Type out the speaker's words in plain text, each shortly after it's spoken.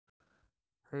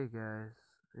Hey guys,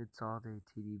 it's All Day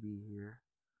TDB here,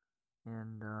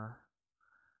 and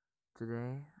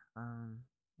today,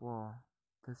 well,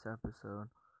 this episode,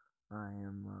 I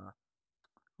am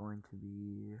going to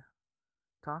be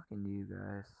talking to you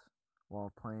guys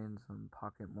while playing some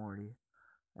Pocket Morty,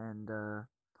 and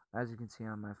as you can see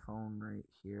on my phone right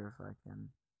here, if I can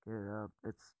get it up,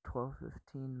 it's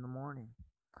 12:15 in the morning,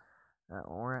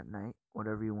 or at night,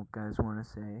 whatever you guys want to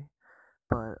say,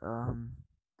 but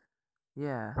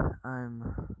yeah,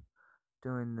 I'm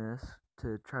doing this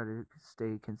to try to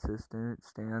stay consistent,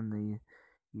 stay on the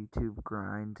YouTube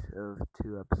grind of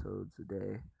 2 episodes a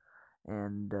day.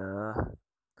 And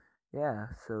yeah,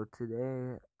 so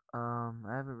today I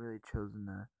haven't really chosen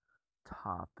a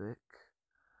topic.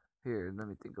 Here, let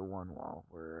me think of one while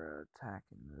we're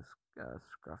attacking this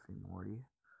Scruffy Morty.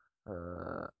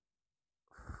 Uh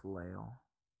Flail.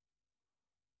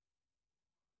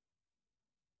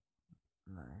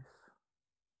 Nice.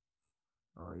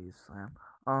 Oh, you slam.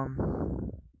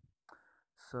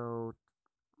 So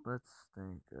let's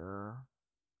think.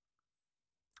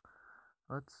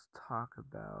 Let's talk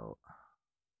about.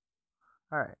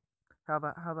 All right. How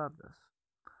about this?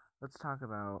 Let's talk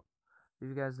about if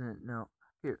you guys didn't know.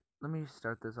 Here, let me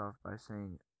start this off by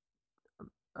saying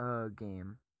a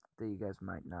game that you guys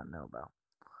might not know about.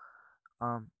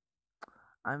 Um,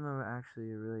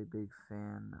 actually a really big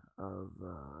fan of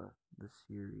the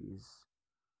series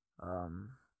um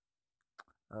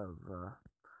of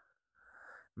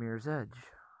Mirror's Edge.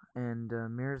 And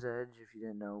Mirror's Edge, if you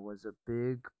didn't know, was a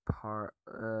big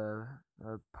a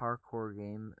parkour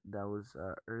game that was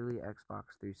early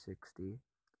Xbox 360.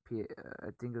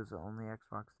 I think it was the only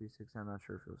Xbox 360. I'm not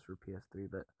sure if it was for PS3,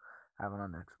 but I have it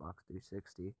on Xbox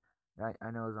 360.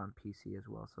 I know it was on PC as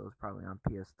well, so it was probably on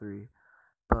PS3.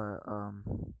 But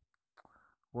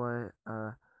what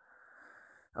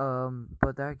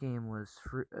but that game was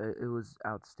it was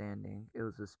outstanding. It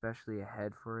was especially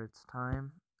ahead for its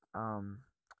time. Um,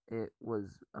 it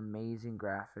was amazing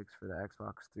graphics for the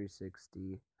Xbox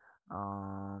 360.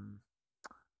 Um,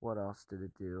 what else did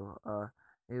it do?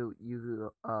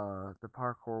 The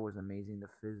parkour was amazing. The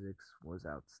physics was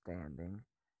outstanding,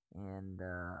 and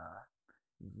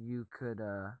you could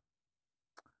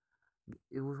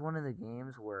it was one of the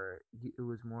games where it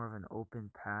was more of an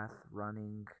open path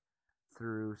running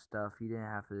through stuff. You didn't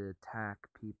have to attack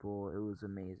people. It was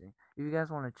amazing. If you guys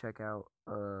want to check out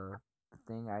the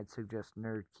thing, I'd suggest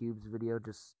Nerd Cube's video.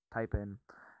 Just type in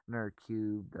Nerd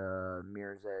Cube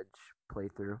Mirror's Edge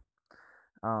playthrough.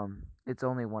 It's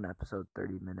only one episode,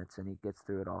 30 minutes, and he gets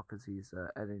through it all because he's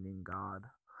editing god.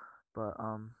 But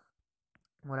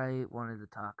what I wanted to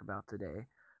talk about today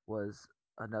was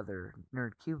another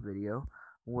Nerdcube video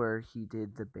where he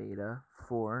did the beta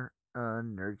for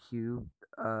Nerdcube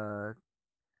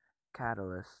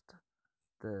Catalyst.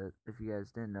 The If you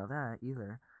guys didn't know that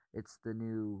either, it's the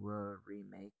new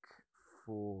remake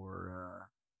for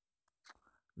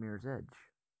Mirror's Edge.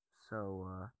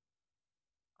 So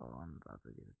oh, I'm about to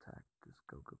get attacked. Just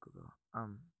go go go go.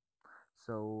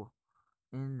 So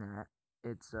in that,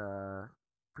 it's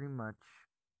pretty much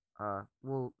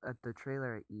well, at the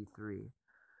trailer at E3,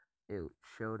 it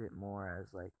showed it more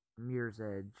as like Mirror's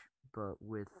Edge, but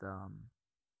with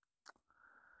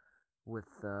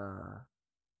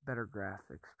better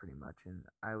graphics, pretty much. And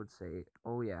I would say,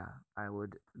 oh yeah, I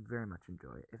would very much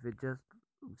enjoy it if it just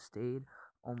stayed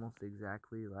almost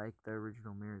exactly like the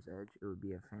original Mirror's Edge. It would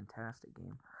be a fantastic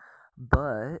game.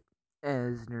 But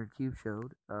as NerdCube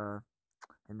showed,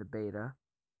 in the beta,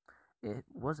 it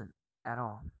wasn't at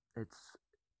all. It's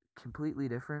completely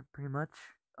different, pretty much.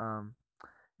 Um,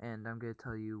 and I'm gonna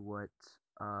tell you what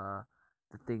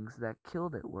the things that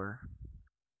killed it were.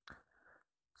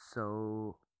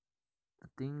 So the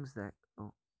things that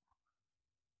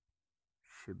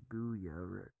Shibuya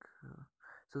Rick.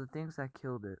 So the things that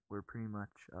killed it were pretty much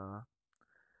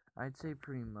I'd say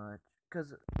pretty much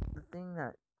because the thing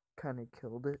that kind of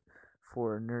killed it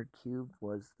for NerdCube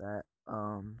was that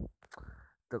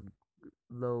the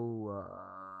low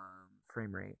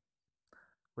frame rate.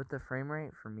 With the frame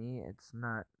rate, for me, it's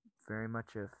not very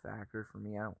much a factor for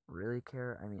me. I don't really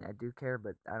care. I mean, I do care,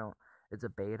 but I don't. It's a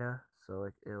beta, so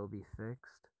it'll be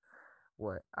fixed.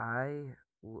 What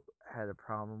had a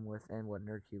problem with, and what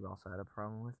NerdCube also had a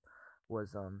problem with,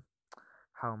 was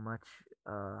how much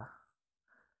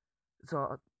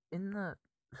so in the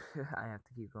I have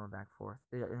to keep going back and forth.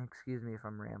 And excuse me if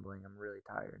I'm rambling. I'm really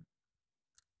tired.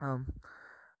 Um,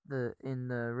 the in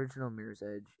the original Mirror's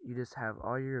Edge, you just have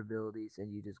all your abilities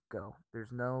and you just go.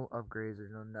 There's no upgrades,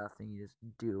 there's no nothing. You just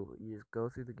do. You just go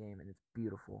through the game and it's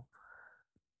beautiful.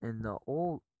 In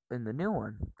the new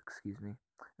one, excuse me,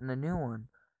 in the new one,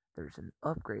 there's an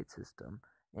upgrade system,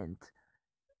 and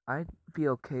I'd be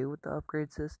okay with the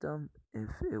upgrade system if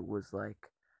it was like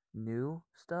new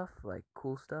stuff, like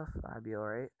cool stuff. I'd be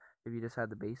alright if you just had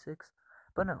the basics.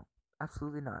 But no,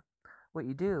 absolutely not. What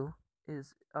you do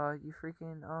is you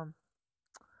freaking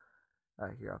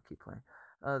here, I'll keep playing.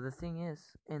 The thing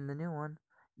is, in the new one,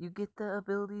 you get the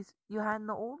abilities you had in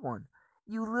the old one.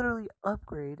 You literally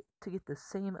upgrade to get the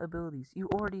same abilities you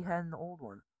already had in the old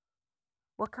one.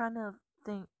 What kind of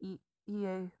thing,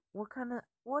 EA?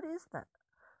 What is that?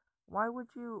 Why would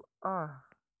you,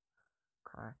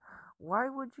 cry? Why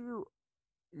would you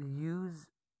use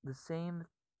the same?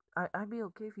 I'd be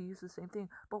okay if you use the same thing,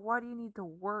 but why do you need to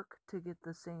work to get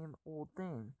the same old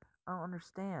thing? I don't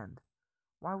understand.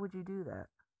 Why would you do that?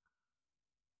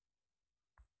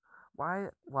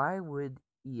 Why would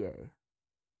EA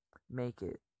make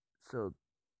it so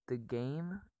the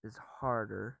game is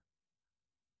harder?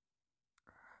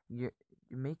 You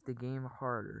make the game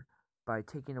harder by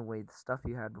taking away the stuff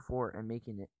you had before and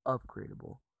making it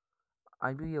upgradable.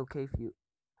 I'd be okay if you.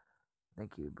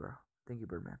 Thank you, bro. Thank you,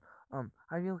 Birdman.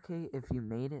 I'd be okay if you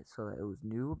made it so that it was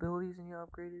new abilities and you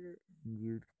upgraded it and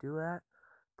you'd do that.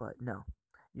 But no,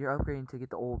 you're upgrading to get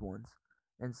the old ones,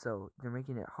 and so you're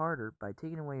making it harder by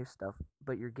taking away your stuff,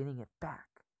 but you're getting it back.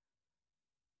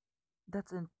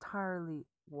 That's entirely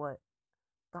what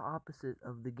the opposite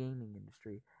of the gaming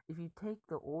industry. If you take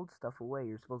the old stuff away,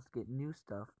 you're supposed to get new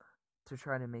stuff to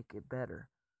try to make it better,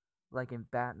 like in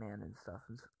Batman and stuff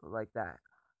and like that.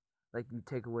 Like you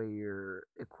take away your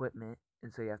equipment,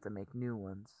 and so you have to make new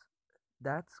ones.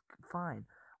 That's fine.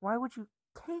 Why would you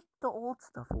take the old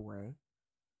stuff away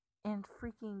and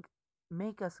freaking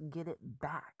make us get it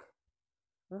back?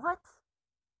 What?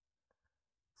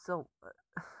 So,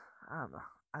 I don't know.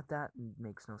 That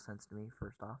makes no sense to me,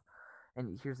 first off.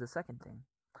 And here's the second thing.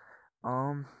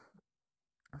 Um,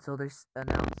 so they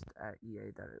announced at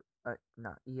EA that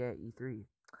not EA E3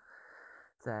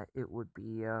 that it would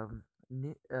be an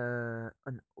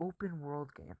open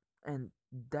world game, and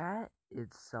that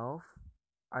itself,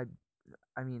 I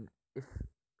I mean, if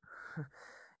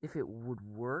if it would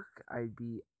work, I'd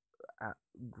be uh,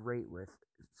 great with.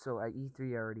 So at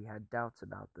E3, I already had doubts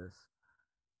about this,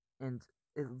 and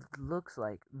it looks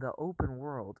like the open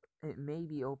world. It may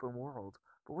be open world,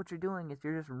 but what you're doing is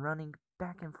you're just running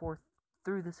back and forth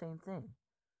through the same thing.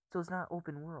 So it's not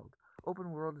open world.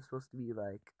 Open world is supposed to be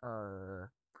like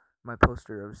my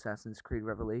poster of Assassin's Creed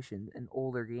Revelation, an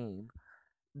older game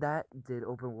that did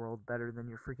open world better than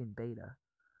your freaking beta.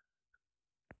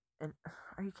 And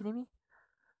are you kidding me?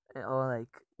 Oh,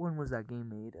 like when was that game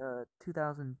made?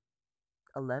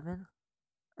 2011,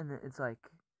 and it's like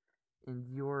in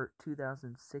your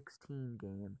 2016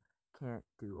 game can't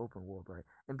do open world right.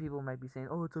 And people might be saying,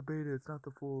 "Oh, it's a beta. It's not the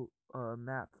full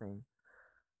map thing."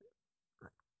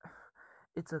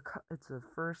 It's a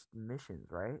first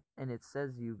missions, right? And it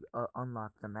says you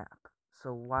unlock the map.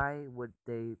 So why would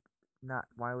they not?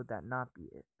 Why would that not be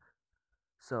it?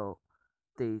 So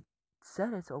they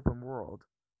said it's open world,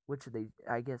 which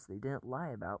I guess they didn't lie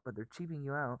about, but they're cheaping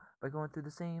you out by going through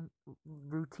the same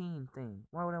routine thing.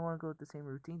 Why would I want to go through the same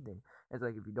routine thing? It's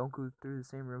like if you don't go through the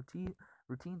same routine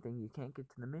thing, you can't get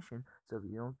to the mission. So if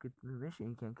you don't get to the mission,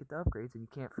 you can't get the upgrades and you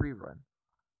can't free run.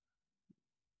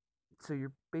 So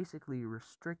you're basically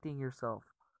restricting yourself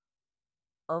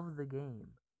of the game.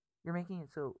 You're making it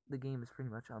so the game is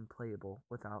pretty much unplayable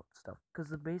without stuff.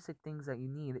 Because the basic things that you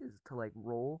need is to like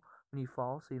roll when you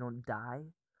fall so you don't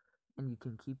die and you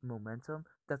can keep momentum.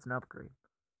 That's an upgrade.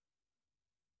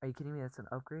 Are you kidding me? That's an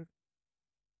upgrade?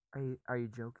 Are you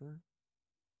joking?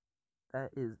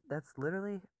 That's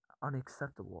literally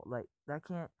unacceptable. Like that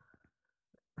can't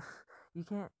you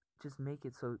can't just make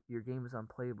it so your game is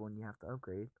unplayable and you have to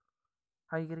upgrade.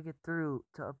 How are you gonna get through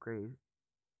to upgrade?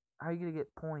 How are you gonna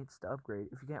get points to upgrade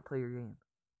if you can't play your game?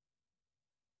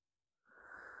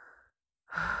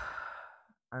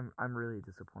 I'm really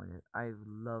disappointed. I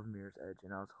love Mirror's Edge,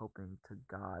 and I was hoping to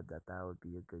God that that would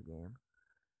be a good game.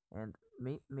 And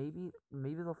maybe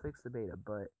they'll fix the beta,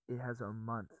 but it has a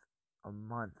month,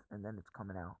 and then it's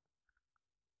coming out.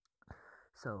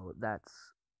 So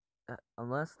that's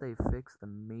unless they fix the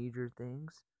major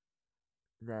things,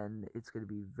 then it's gonna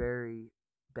be very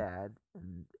bad,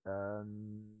 and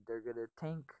they're gonna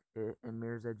tank it, and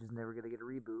Mirror's Edge is never gonna get a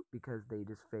reboot because they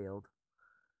just failed.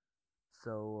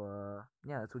 So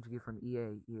yeah, that's what you get from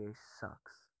EA. EA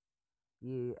sucks.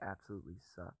 EA absolutely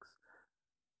sucks.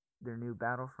 Their new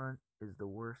Battlefront is the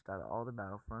worst out of all the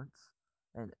Battlefronts,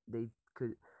 and they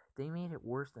made it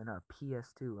worse than a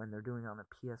PS2, and they're doing it on a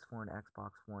PS4 and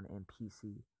Xbox One and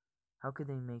PC. How could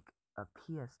they make a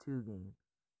PS2 game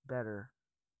better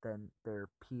than their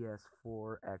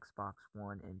PS4, Xbox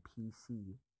One, and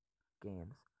PC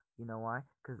games. You know why?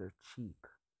 Because they're cheap.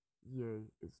 EA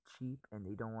is cheap and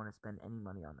they don't want to spend any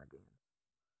money on their games.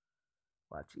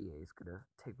 Watch, EA is gonna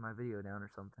take my video down or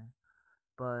something.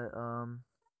 But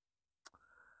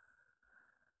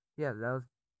yeah,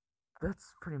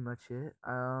 that's pretty much it.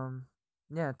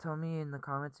 Yeah, tell me in the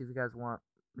comments if you guys want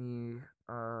me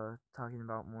talking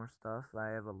about more stuff. I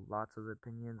have lots of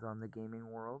opinions on the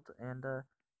gaming world, and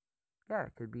yeah,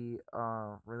 it could be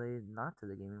related not to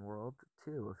the gaming world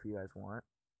too if you guys want.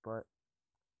 But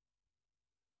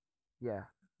yeah,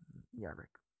 yeah, Rick.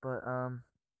 But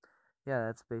yeah,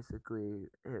 that's basically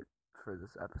it for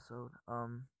this episode.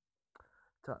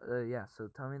 Yeah, so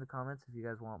tell me in the comments if you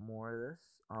guys want more of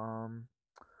this.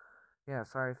 Yeah,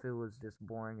 sorry if it was just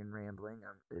boring and rambling.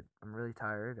 I'm really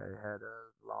tired. I had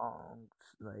a long,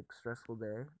 like, stressful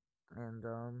day, and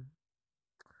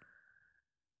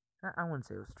I wouldn't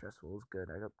say it was stressful. It was good.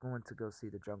 Went to go see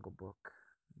The Jungle Book.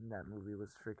 And that movie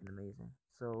was freaking amazing.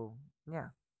 So yeah,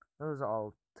 it was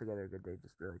all together a good day.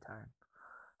 Just really tired.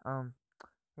 Um,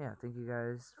 yeah, thank you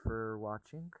guys for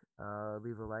watching.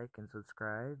 Leave a like and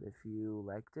subscribe if you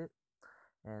liked it,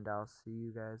 and I'll see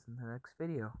you guys in the next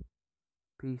video.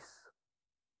 Peace.